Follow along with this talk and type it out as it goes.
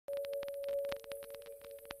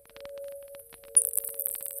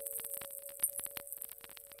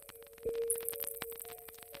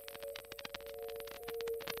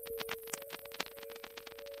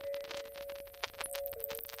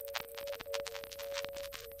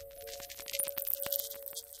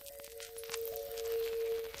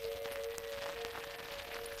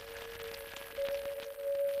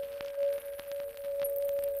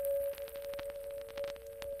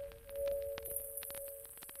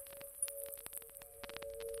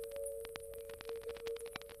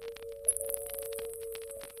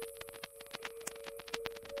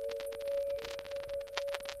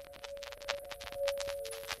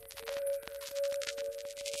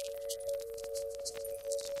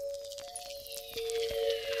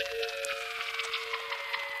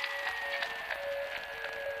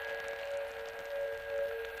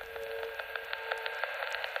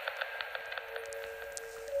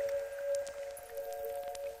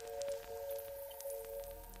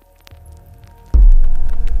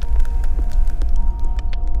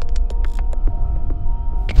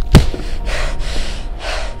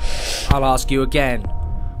I'll ask you again.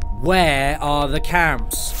 Where are the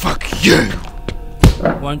camps? Fuck you!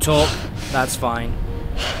 Won't talk? That's fine.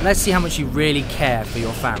 Let's see how much you really care for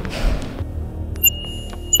your family.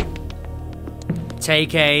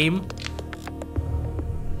 Take aim.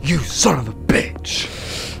 You son of a bitch!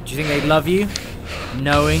 Do you think they'd love you?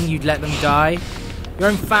 Knowing you'd let them die? Your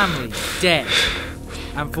own family, dead.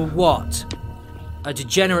 And for what? A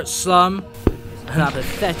degenerate slum? And that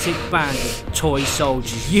pathetic band of toy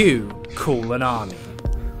soldiers you call an army.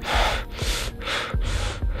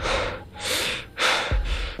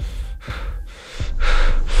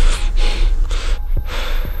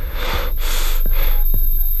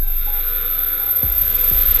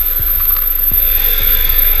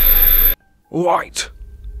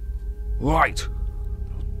 Right.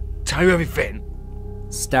 Tell you everything.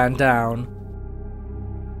 Stand down.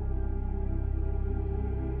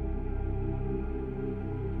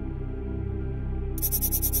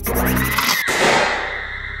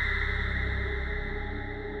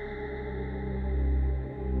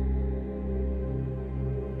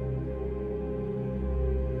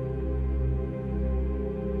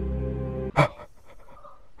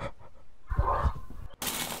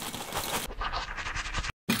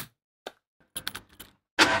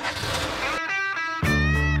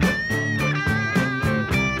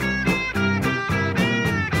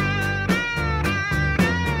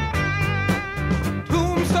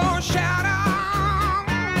 Tombstone shadow,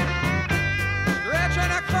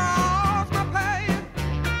 stretching across my path.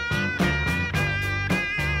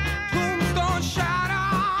 Tombstone shadow,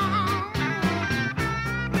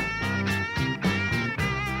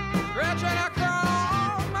 stretching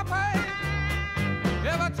across my path.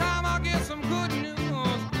 Every time I get some good news,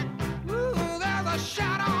 ooh, there's a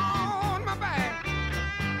shadow on my back.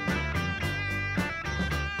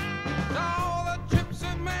 All the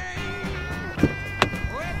gypsy man.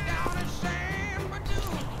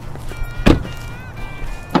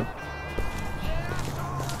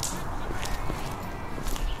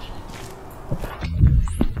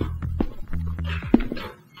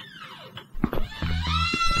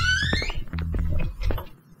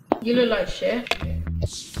 You look like shit.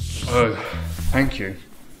 Oh, thank you.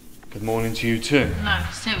 Good morning to you too. No,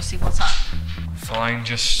 seriously, what's up? Fine,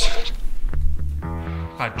 just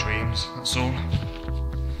bad dreams, that's all.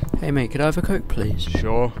 Hey mate, could I have a Coke please?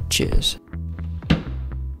 Sure. Cheers.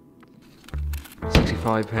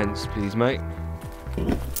 65 pence, please, mate.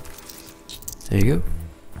 There you go.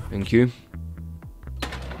 Thank you.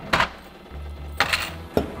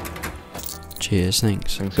 Cheers,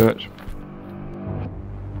 thanks. Thanks so much.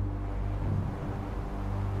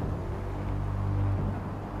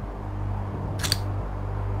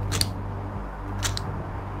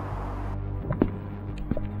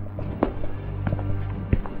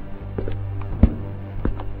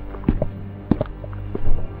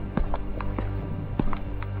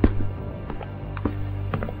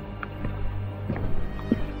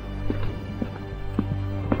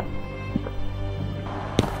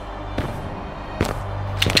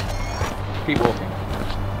 Keep walking.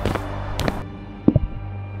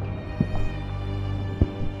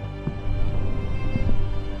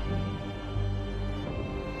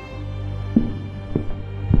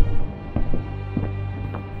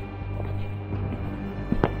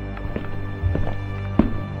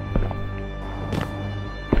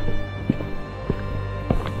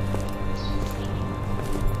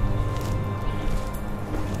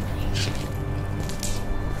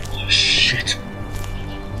 Oh, shit.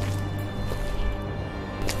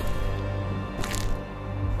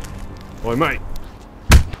 Oi, mate.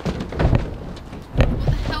 What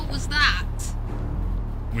the hell was that?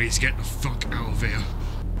 We need to get the fuck out of here.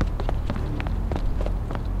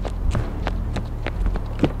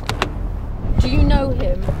 Do you know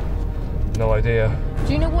him? No idea.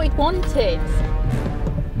 Do you know what he wanted?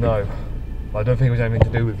 No. I don't think it was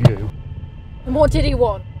anything to do with you. And what did he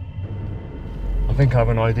want? I think I have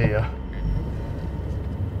an idea.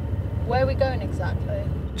 Where are we going exactly?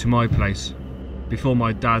 To my place. Before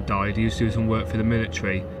my dad died, he used to do some work for the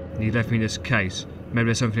military, and he left me this case. Maybe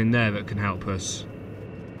there's something in there that can help us.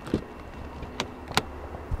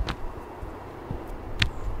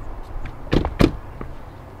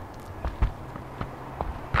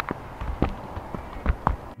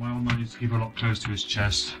 My old man used to keep a lot close to his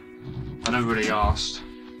chest. I never really asked.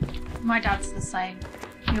 My dad's the same.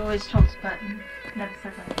 He always talks but never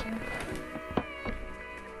says anything.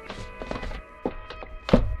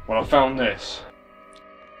 Well, I found this.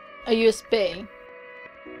 A USB?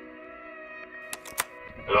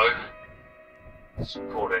 Hello? It's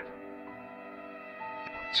recording.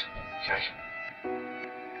 Okay.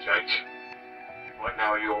 Jake, right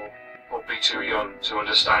now you're probably too young to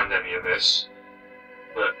understand any of this,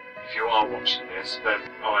 but if you are watching this, then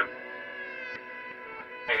I'm...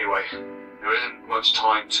 Anyway, there isn't much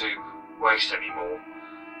time to waste anymore.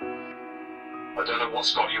 I don't know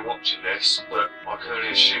what's got you watching this, but I can only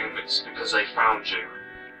assume it's because they found you.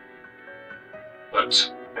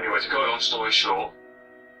 But anyway, to cut a long story short,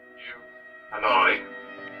 you and I,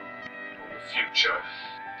 from the future...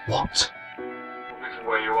 What? Probably from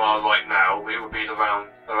where you are right now, it would be around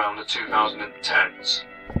the 2010s.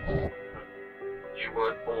 You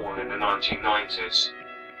weren't born in the 1990s.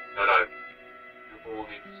 No, you were born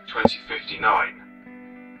in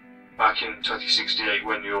 2059. Back in 2068,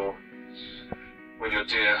 when your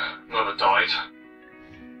dear mother died,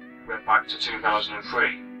 we went back to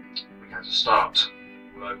 2003. We had to start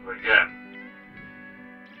all over again.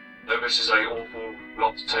 Though this is an awful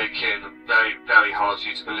lot to take in, and very, very hard for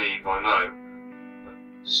you to believe, I know.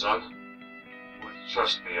 But, son, you want to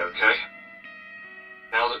trust me, okay?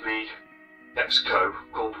 Now that the Texaco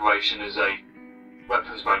Corporation is a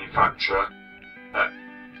weapons manufacturer that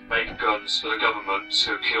make guns for the government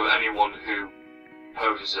to kill anyone who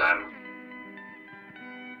opposes them,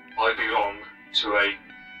 I belong to a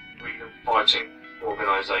freedom fighting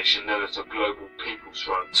organisation known as the Global People's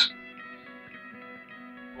Front.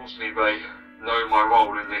 Unfortunately, they know my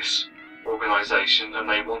role in this organisation and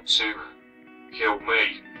they want to kill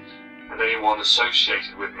me and anyone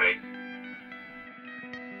associated with me.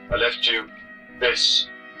 I left you this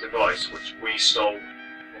device which we stole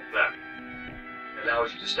from them. It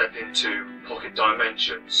allows you to step into pocket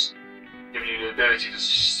dimensions, giving you the ability to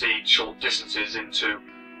see short distances into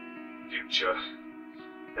the future,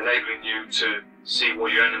 enabling you to see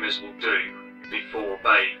what your enemies will do before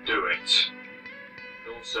they do it.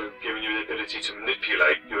 And also giving you the ability to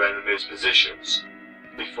manipulate your enemies' positions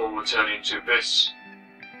before returning to this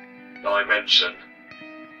dimension.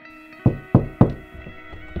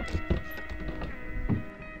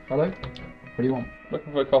 Hello? What do you want?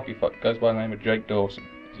 Looking for a coffee fuck goes by the name of Jake Dawson.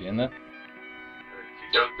 Is he in there? If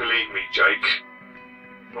you don't believe me, Jake,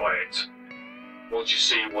 try it. Once you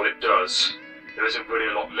see what it does, there isn't really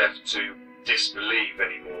a lot left to disbelieve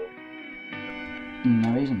anymore.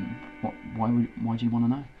 No, there isn't. Why do you want to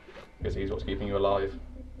know? Because he's what's keeping you alive.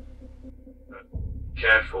 But be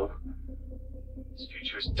careful. This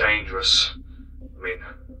future is dangerous. I mean,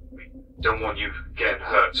 we don't want you getting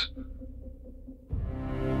hurt.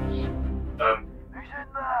 I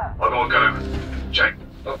gotta go, Jake.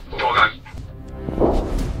 I gotta go.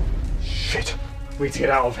 Shit. We need to get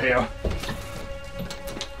out of here.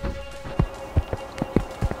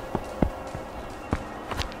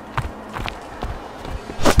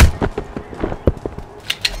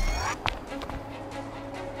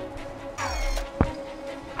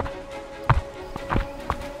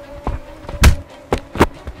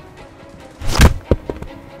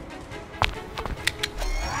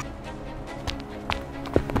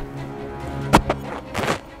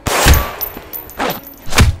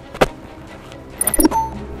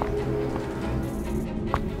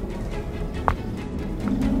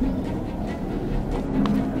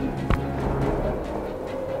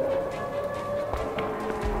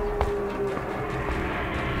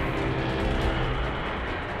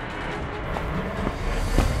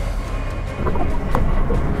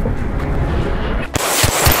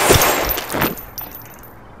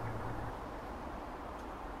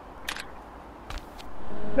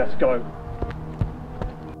 Let's go.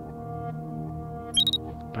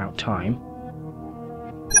 About time.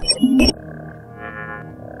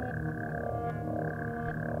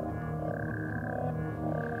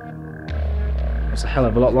 That's a hell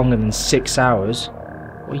of a lot longer than 6 hours.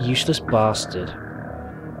 What a useless bastard.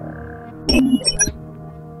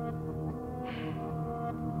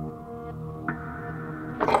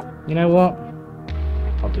 You know what?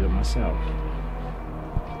 I'll do it myself.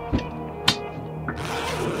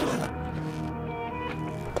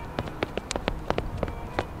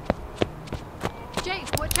 Jake,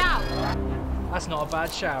 watch out! That's not a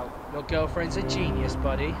bad shout. Your girlfriend's a genius,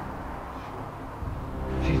 buddy.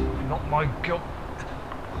 She's not my girl.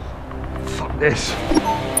 Fuck this.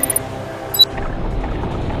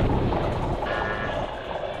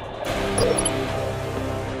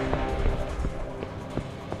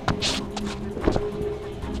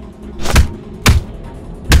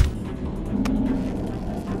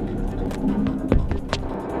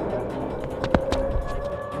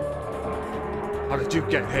 How did you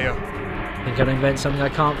get here? Think I'd invent something I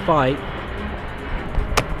can't fight?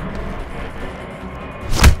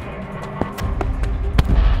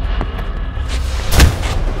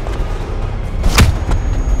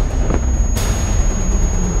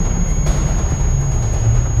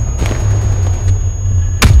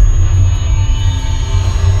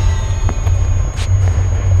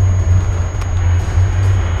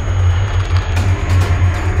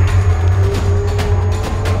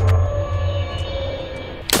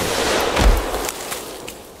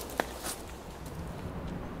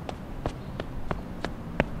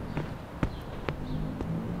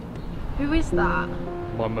 Who is that?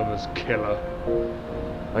 My mother's killer.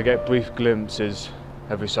 I get brief glimpses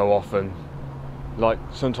every so often. Like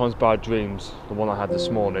sometimes bad dreams, the one I had this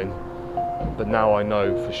morning. But now I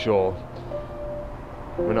know for sure.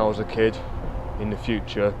 When I was a kid, in the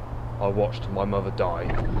future, I watched my mother die.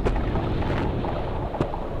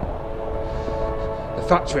 The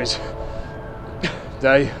factories,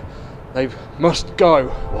 they must go.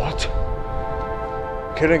 What?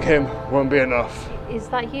 Killing him won't be enough. Is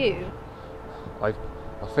that you? I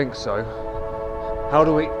think so. How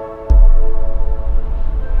do we...